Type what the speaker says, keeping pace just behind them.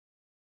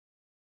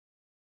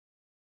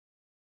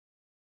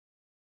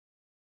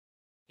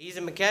He's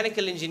a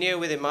mechanical engineer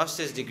with a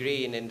master's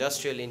degree in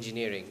industrial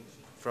engineering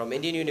from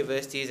Indian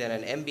universities and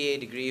an MBA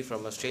degree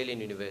from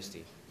Australian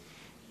University.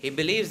 He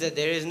believes that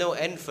there is no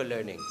end for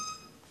learning.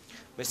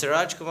 Mr.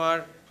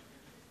 Rajkumar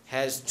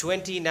has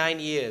 29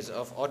 years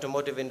of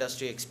automotive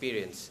industry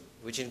experience,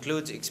 which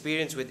includes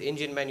experience with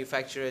engine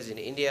manufacturers in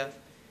India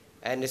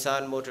and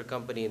Nissan Motor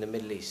Company in the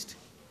Middle East.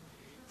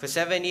 For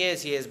 7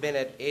 years, he has been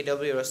at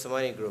AW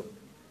Rastamani Group,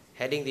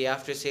 heading the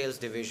after-sales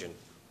division,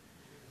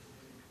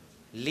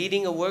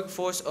 leading a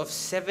workforce of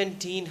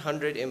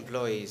 1,700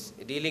 employees,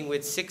 dealing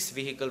with 6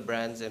 vehicle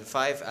brands and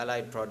 5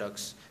 allied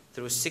products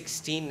through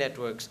 16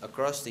 networks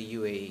across the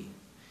UAE.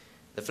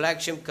 The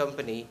flagship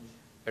company,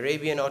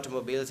 Arabian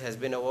Automobiles, has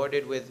been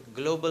awarded with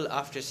Global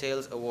After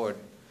Sales Award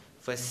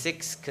for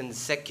 6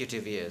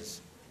 consecutive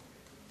years.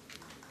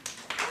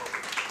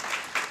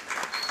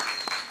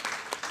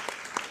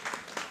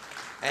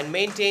 And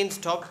maintains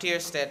top-tier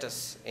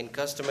status in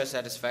customer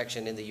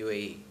satisfaction in the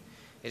UAE.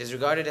 It is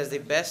regarded as the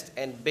best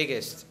and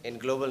biggest in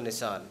global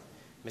Nissan.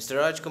 Mr.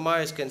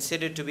 Rajkumar is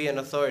considered to be an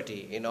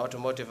authority in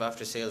automotive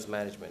after-sales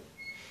management.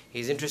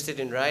 He is interested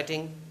in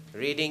writing,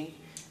 reading,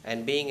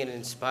 and being an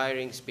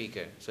inspiring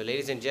speaker. So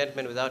ladies and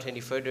gentlemen, without any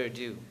further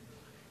ado,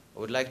 I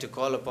would like to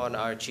call upon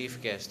our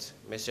chief guest,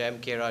 Mr.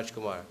 M.K.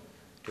 Rajkumar,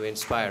 to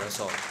inspire us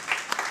all.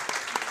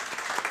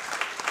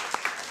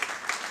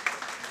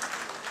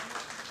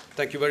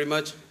 Thank you very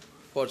much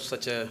for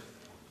such a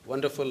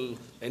wonderful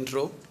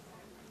intro.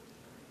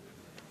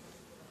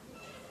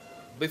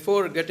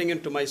 Before getting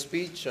into my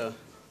speech,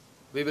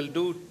 we will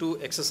do 2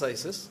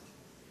 exercises.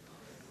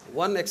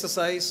 One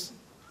exercise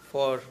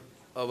for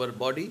our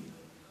body,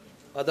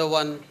 other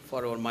one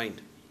for our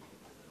mind.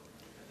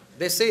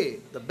 They say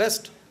the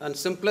best and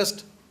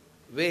simplest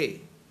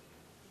way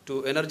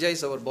to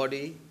energize our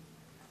body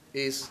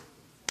is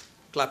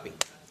clapping.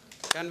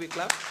 Can we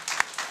clap?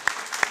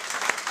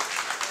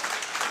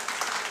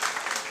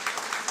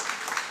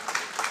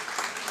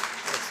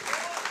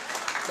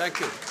 Thank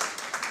you.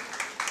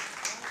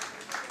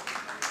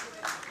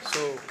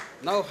 So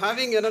now,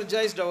 having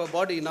energized our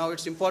body, now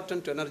it's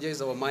important to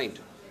energize our mind.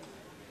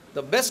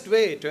 The best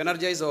way to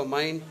energize our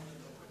mind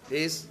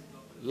is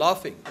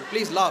laughing.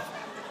 Please laugh.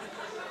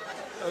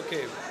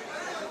 Okay.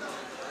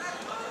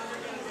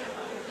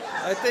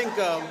 I think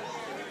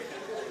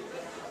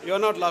you're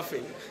not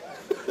laughing.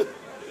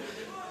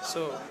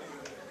 So,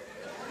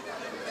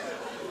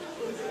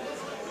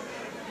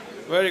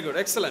 very good.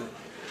 Excellent.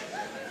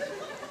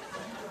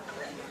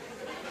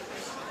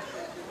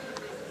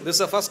 This is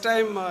the first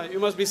time you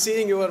must be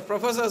seeing your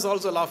professors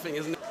also laughing,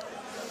 isn't it?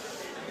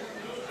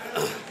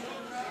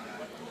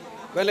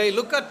 When I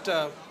look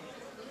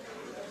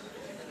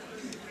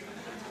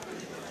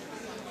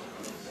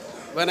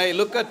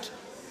at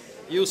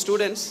you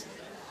students,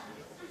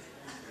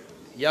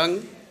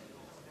 young,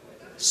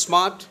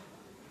 smart,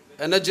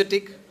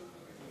 energetic,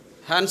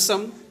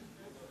 handsome,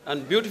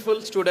 and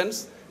beautiful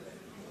students,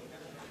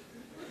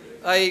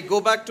 I go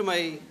back to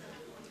my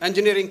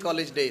engineering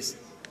college days.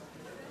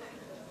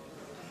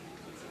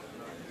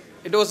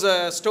 It was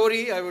a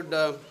story I would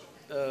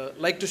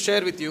like to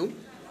share with you.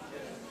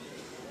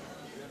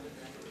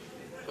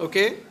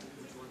 Okay?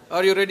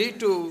 Are you ready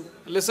to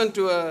listen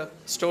to a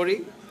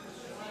story?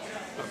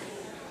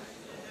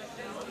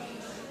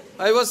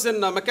 I was in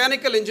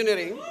mechanical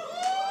engineering.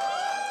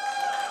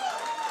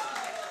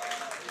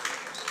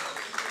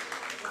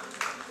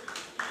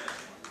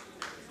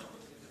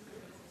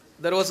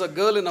 There was a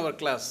girl in our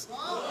class.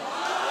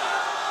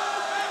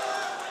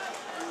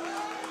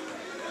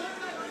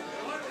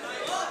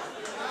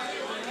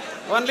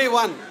 Only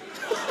one.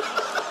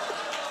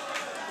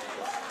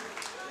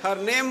 Her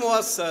name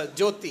was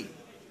Jyoti.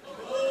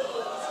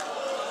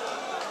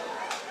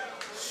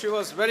 She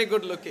was very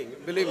good looking,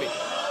 believe me.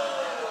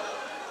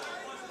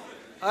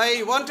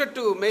 I wanted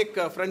to make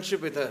a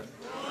friendship with her.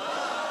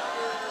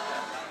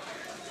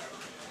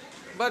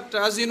 But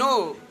as you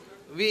know,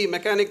 we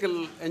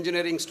mechanical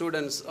engineering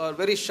students are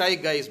very shy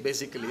guys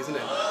basically, isn't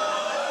it?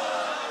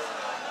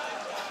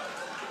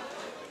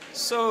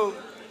 So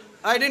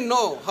I didn't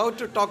know how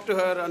to talk to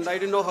her and I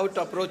didn't know how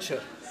to approach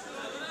her.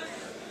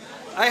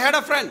 I had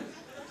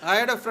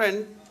a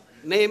friend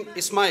named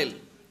Ismail.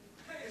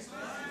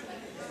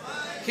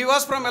 He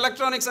was from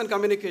electronics and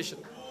communication.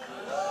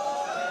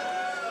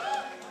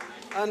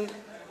 And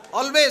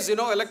always, you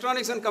know,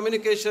 electronics and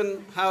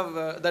communication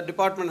have, that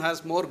department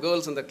has more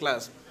girls in the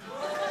class.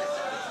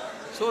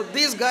 So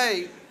this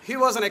guy, he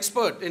was an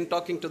expert in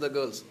talking to the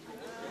girls.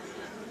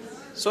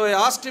 So I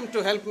asked him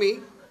to help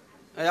me.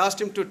 I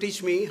asked him to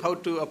teach me how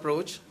to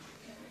approach.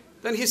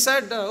 Then he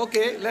said,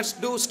 okay, let's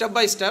do step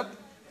by step.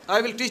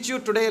 I will teach you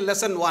today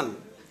lesson 1.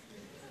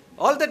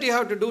 All that you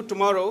have to do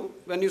tomorrow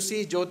when you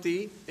see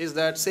Jyoti is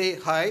that say,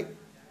 hi,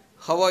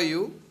 how are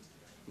you?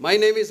 My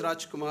name is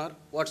Rajkumar.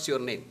 What's your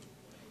name?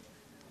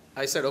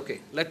 I said,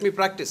 okay, let me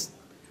practice.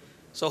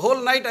 So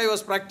whole night I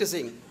was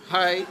practicing.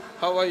 Hi,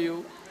 how are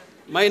you?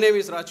 My name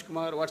is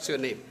Rajkumar. What's your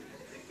name?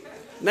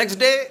 Next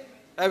day,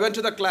 I went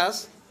to the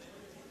class.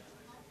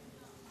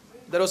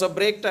 There was a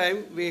break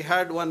time. We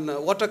had one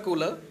water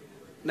cooler.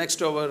 next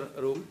to our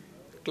room,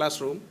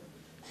 classroom.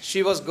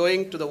 She was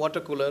going to the water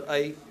cooler.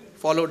 I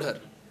followed her.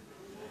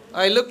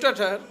 I looked at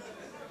her.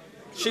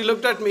 She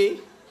looked at me.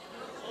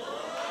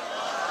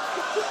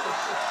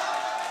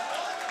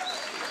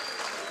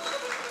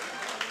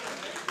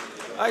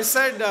 I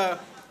said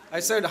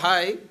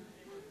hi.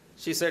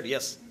 She said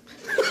yes.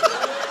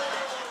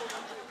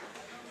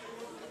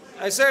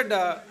 I said,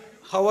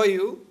 how are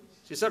you?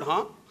 She said,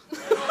 huh?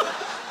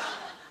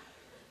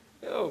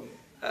 Oh,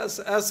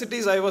 as it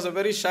is, I was a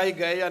very shy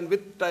guy, and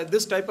with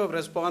this type of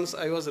response,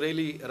 I was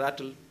really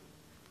rattled.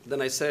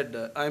 Then I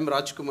said, I'm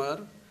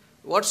Rajkumar.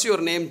 What's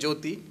your name,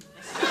 Jyoti?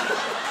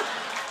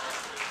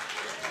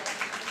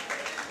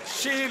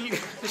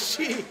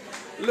 She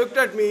looked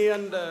at me,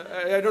 and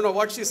I don't know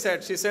what she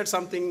said. She said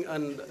something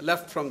and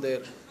left from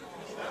there.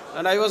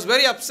 And I was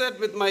very upset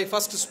with my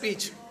first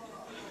speech.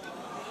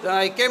 Then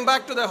I came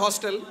back to the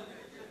hostel.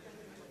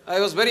 I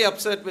was very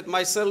upset with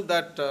myself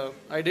that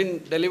I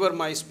didn't deliver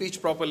my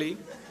speech properly.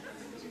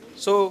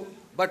 So,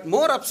 but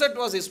more upset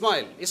was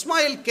Ismail.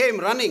 Ismail came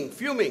running,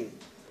 fuming,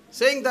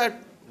 saying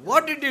that,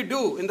 what did you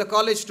do in the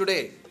college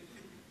today?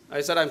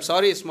 I said, I'm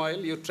sorry,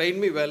 Ismail, you trained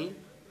me well.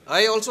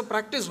 I also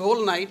practiced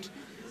whole night,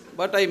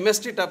 but I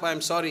messed it up,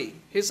 I'm sorry.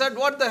 He said,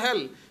 what the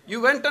hell?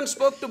 You went and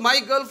spoke to my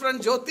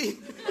girlfriend, Jyoti.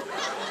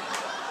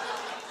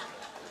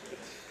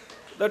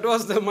 That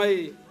was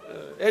my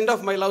end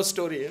of my love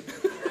story.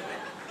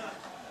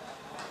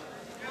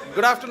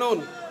 Good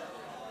afternoon.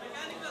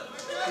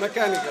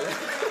 Mechanical.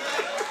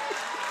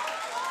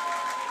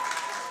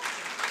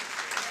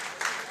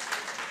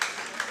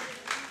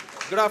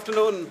 Good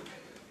afternoon,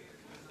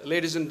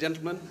 ladies and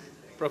gentlemen,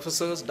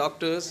 professors,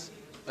 doctors,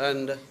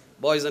 and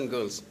boys and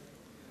girls.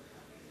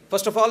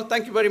 First of all,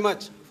 thank you very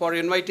much for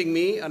inviting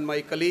me and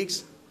my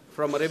colleagues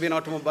from Arabian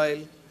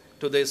Automobile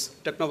to this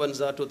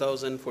TECHNOVANZA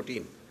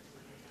 2014.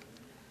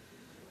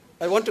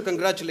 I want to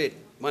congratulate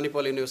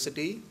Manipal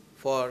University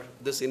for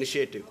this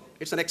initiative.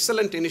 It's an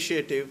excellent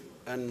initiative,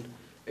 and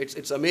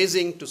it's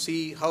amazing to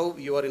see how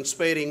you are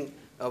inspiring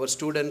our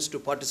students to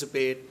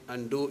participate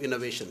and do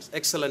innovations.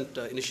 Excellent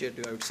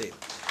initiative, I would say.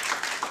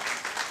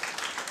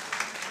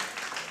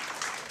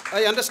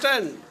 I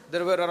understand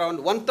there were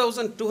around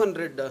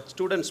 1,200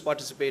 students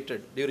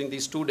participated during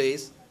these 2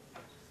 days.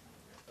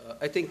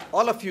 I think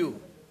all of you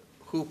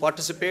who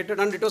participated,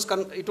 and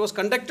it was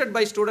conducted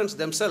by students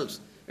themselves.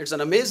 It's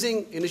an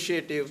amazing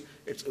initiative.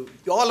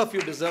 All of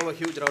you deserve a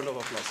huge round of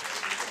applause.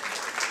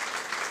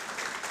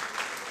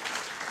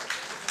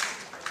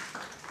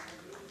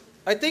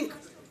 I think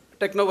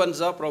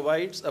TECHNOVANZA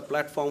provides a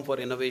platform for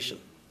innovation.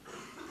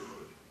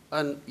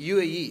 And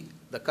UAE,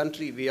 the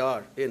country we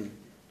are in,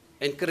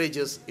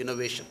 encourages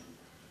innovation.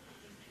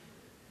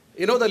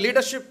 You know, the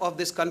leadership of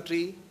this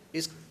country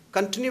is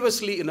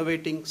continuously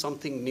innovating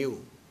something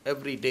new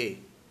every day.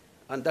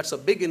 And that's a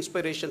big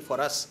inspiration for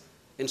us,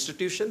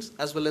 institutions,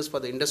 as well as for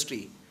the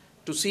industry,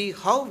 to see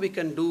how we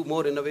can do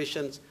more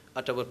innovations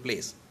at our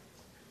place.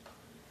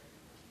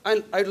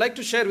 And I'd like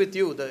to share with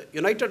you the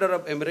United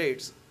Arab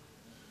Emirates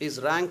is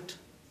ranked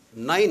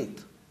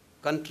 9th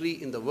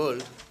country in the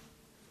world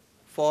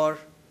for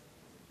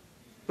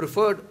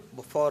preferred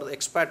for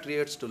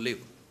expatriates to live.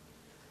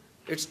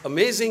 It's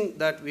amazing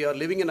that we are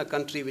living in a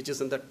country which is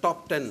in the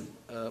top 10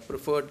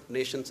 preferred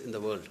nations in the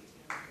world.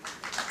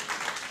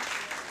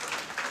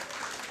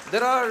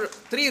 There are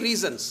 3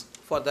 reasons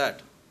for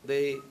that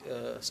they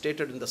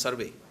stated in the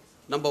survey.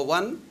 Number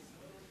 1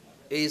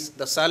 is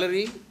the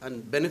salary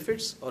and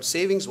benefits or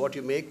savings what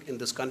you make in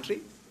this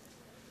country.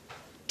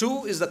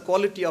 2 is the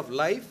quality of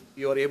life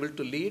you are able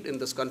to lead in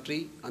this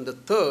country. And the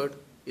 3rd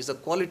is the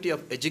quality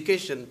of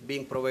education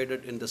being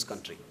provided in this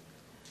country.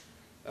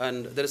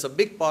 And there is a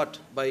big part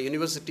by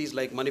universities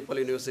like Manipal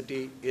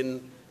University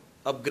in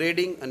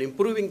upgrading and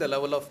improving the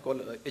level of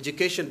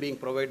education being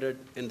provided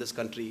in this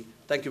country.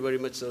 Thank you very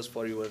much, sirs,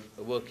 for your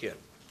work here.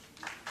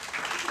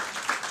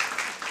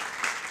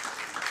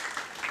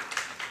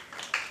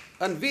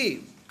 And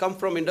we come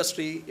from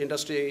industry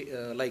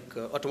like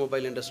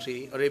automobile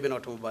industry, Arabian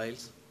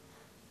Automobiles.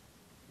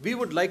 We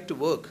would like to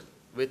work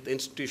with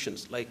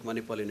institutions like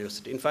Manipal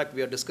University. In fact,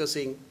 we are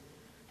discussing,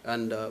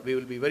 and we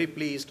will be very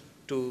pleased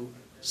to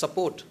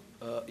support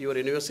your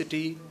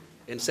university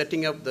in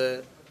setting up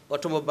the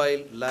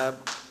automobile lab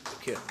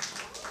here.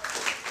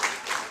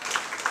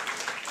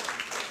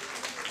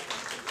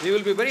 We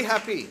will be very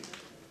happy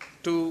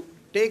to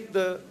take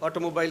the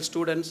automobile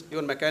students,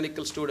 even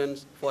mechanical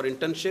students, for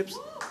internships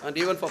and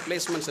even for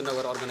placements in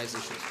our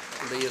organization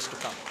in the years to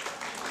come.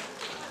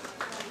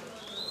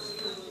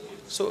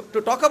 So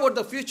to talk about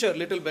the future a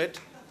little bit,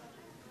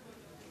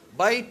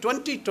 by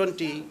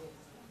 2020,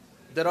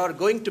 there are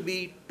going to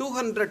be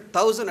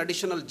 200,000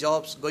 additional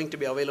jobs going to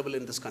be available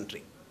in this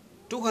country.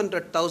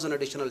 200,000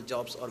 additional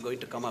jobs are going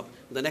to come up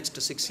in the next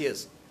 6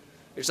 years.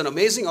 It's an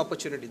amazing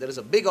opportunity. There is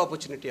a big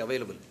opportunity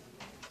available.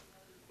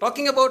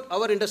 Talking about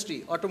our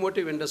industry,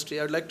 automotive industry,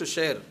 I would like to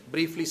share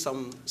briefly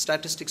some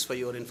statistics for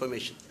your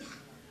information.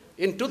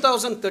 In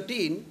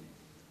 2013,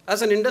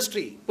 as an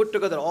industry, put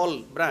together all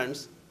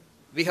brands,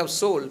 we have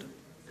sold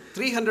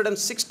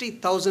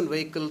 360,000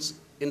 vehicles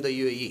in the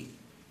UAE.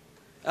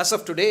 As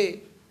of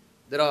today,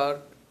 there are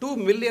 2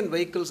 million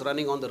vehicles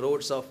running on the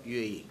roads of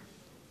UAE.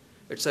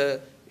 It's a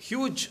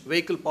huge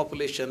vehicle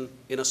population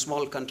in a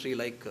small country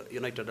like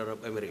United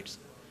Arab Emirates.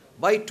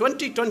 By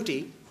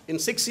 2020, in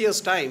 6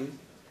 years' time,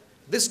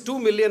 this 2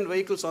 million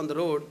vehicles on the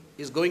road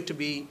is going to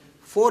be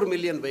 4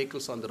 million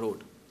vehicles on the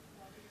road.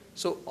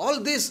 So all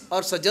these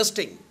are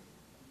suggesting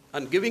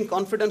and giving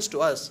confidence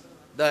to us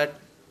that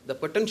the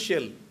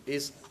potential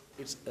is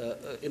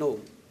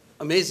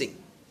amazing.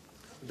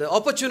 The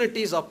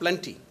opportunities are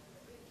plenty.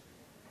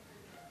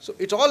 So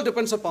it all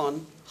depends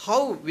upon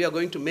how we are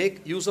going to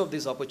make use of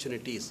these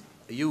opportunities,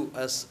 you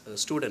as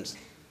students,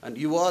 and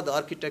you are the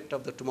architect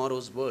of the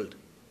tomorrow's world.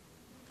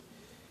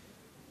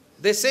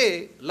 They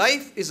say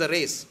life is a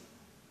race.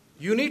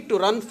 You need to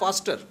run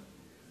faster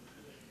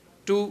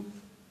to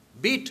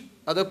beat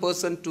other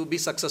person to be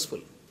successful.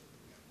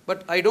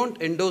 But I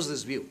don't endorse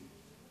this view.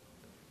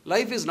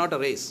 Life is not a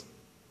race.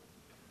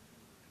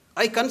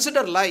 I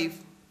consider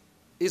life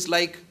is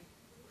like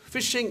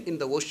fishing in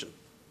the ocean.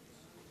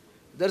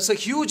 There's a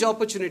huge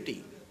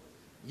opportunity.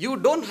 You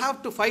don't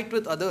have to fight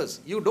with others.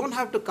 You don't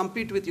have to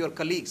compete with your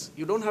colleagues.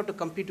 You don't have to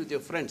compete with your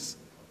friends.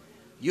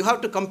 You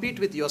have to compete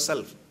with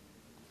yourself.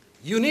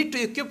 You need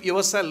to equip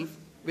yourself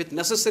with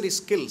necessary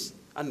skills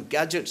and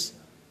gadgets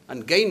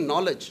and gain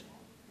knowledge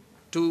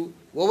to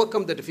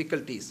overcome the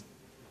difficulties,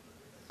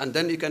 and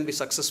then you can be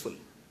successful.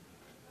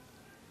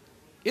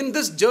 In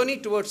this journey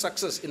towards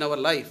success in our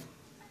life,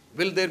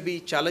 will there be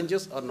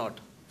challenges or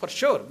not? For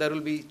sure, there will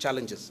be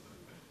challenges.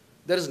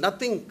 There is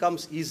nothing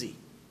comes easy.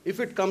 If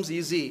it comes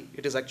easy,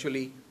 it is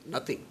actually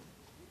nothing.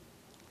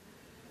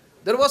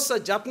 There was a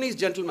Japanese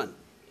gentleman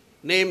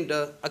named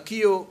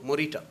Akio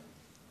Morita.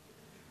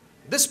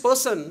 This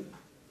person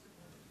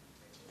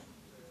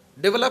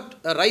developed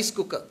a rice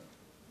cooker.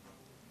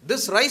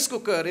 This rice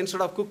cooker,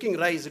 instead of cooking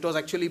rice, it was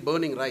actually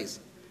burning rice.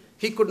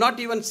 He could not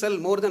even sell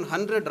more than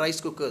 100 rice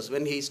cookers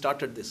when he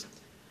started this.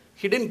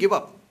 He didn't give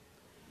up.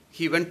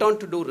 He went on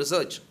to do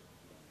research.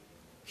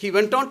 He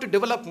went on to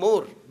develop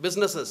more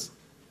businesses.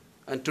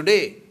 And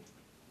today,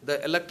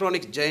 the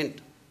electronic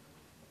giant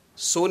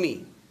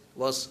Sony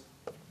was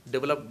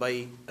developed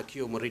by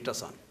Akio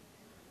Morita-san.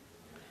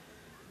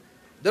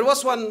 There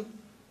was one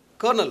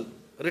colonel,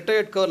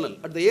 retired colonel.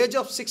 At the age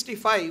of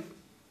 65,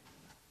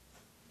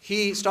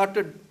 he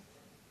started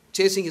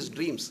chasing his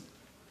dreams.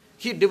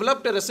 He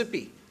developed a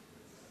recipe.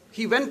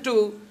 He went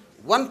to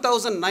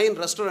 1,009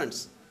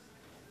 restaurants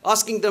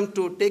asking them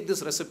to take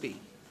this recipe.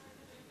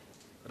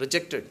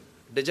 Rejected,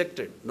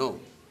 dejected, no.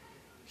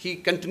 He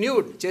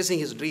continued chasing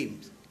his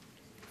dreams.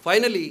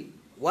 Finally,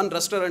 one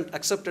restaurant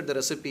accepted the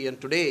recipe,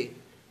 and today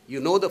you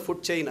know the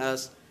food chain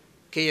as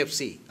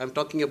KFC. I'm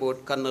talking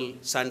about Colonel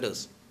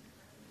Sanders.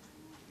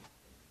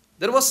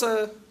 There was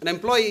an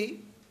employee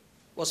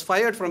was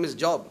fired from his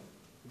job.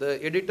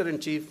 The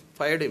editor-in-chief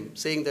fired him,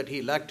 saying that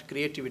he lacked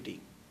creativity.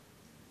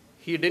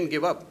 He didn't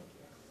give up,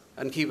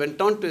 and he went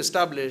on to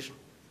establish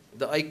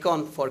the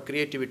icon for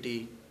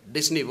creativity,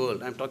 Disney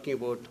World. I'm talking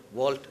about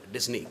Walt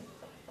Disney.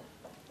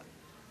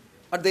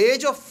 At the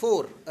age of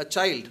 4, a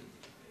child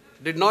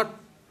did not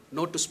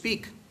know to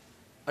speak.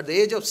 At the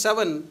age of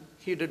 7,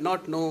 he did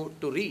not know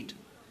to read.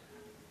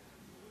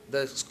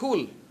 The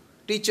school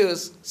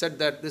teachers said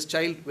that this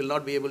child will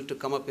not be able to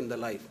come up in the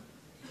life.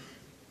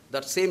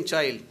 That same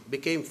child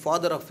became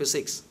father of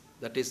physics,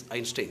 that is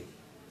Einstein.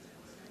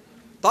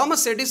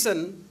 Thomas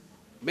Edison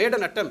made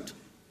an attempt.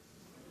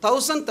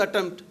 1,000th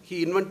attempt,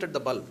 he invented the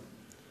bulb.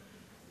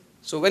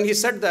 So when he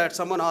said that,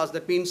 someone asked,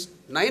 that means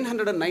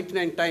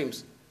 999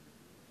 times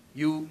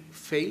you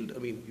failed?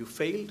 You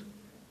failed?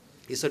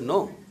 He said,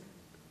 no.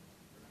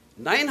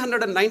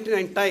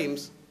 999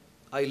 times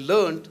I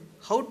learned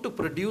how to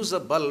produce a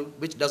bulb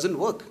which doesn't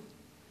work.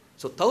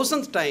 So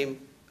 1,000th time,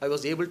 I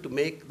was able to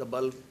make the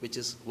bulb which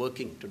is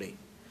working today.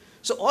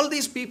 So all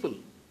these people,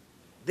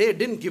 they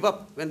didn't give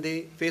up when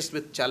they faced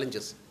with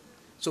challenges.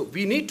 So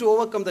we need to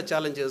overcome the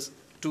challenges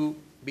to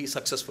be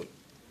successful.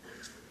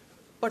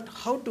 But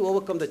how to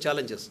overcome the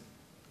challenges?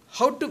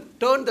 How to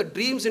turn the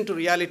dreams into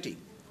reality?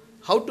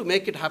 How to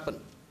make it happen?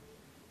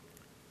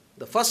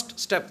 The first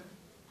step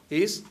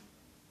is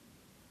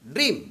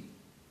dream.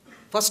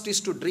 First is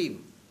to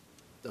dream.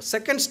 The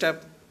second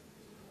step,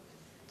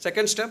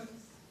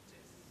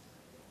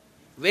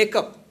 wake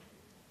up.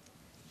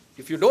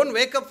 If you don't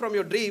wake up from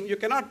your dream, you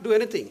cannot do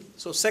anything.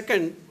 So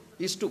second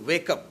is to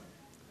wake up.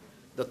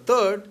 The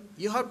third,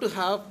 you have to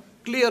have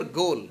clear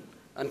goal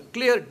and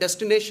clear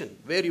destination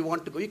where you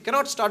want to go. You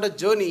cannot start a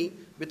journey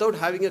without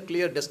having a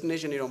clear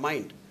destination in your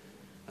mind.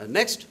 And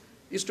next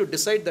is to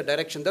decide the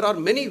direction. There are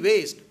many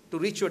ways to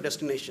reach your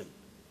destination.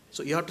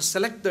 So you have to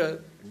select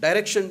the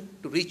direction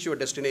to reach your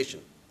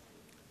destination.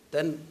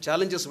 Then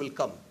challenges will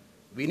come.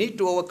 We need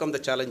to overcome the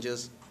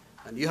challenges,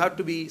 and you have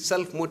to be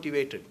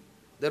self-motivated.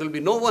 There will be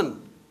no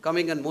one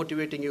coming and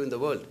motivating you in the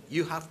world.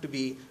 You have to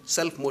be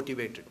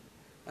self-motivated.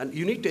 And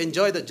you need to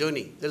enjoy the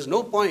journey. There is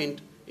no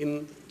point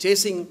in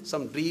chasing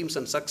some dreams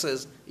and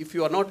success if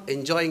you are not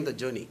enjoying the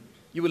journey.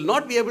 You will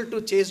not be able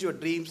to chase your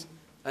dreams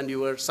and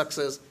your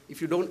success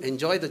if you don't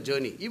enjoy the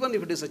journey, even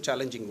if it is a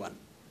challenging one.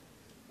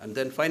 And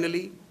then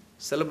finally,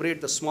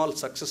 celebrate the small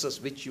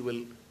successes which you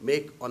will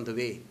make on the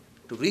way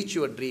to reach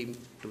your dream,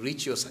 to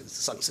reach your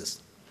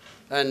success.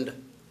 And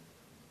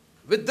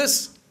with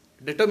this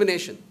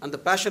determination and the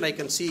passion I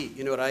can see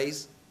in your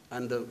eyes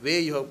and the way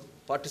you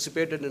have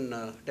participated in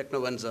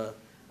TECHNOVANZA,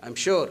 I'm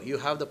sure you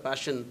have the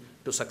passion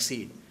to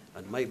succeed.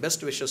 And my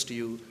best wishes to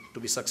you to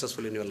be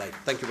successful in your life.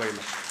 Thank you very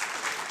much.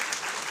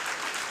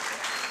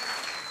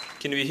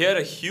 Can we hear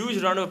a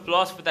huge round of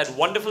applause for that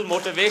wonderful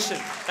motivation?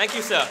 Thank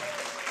you, sir.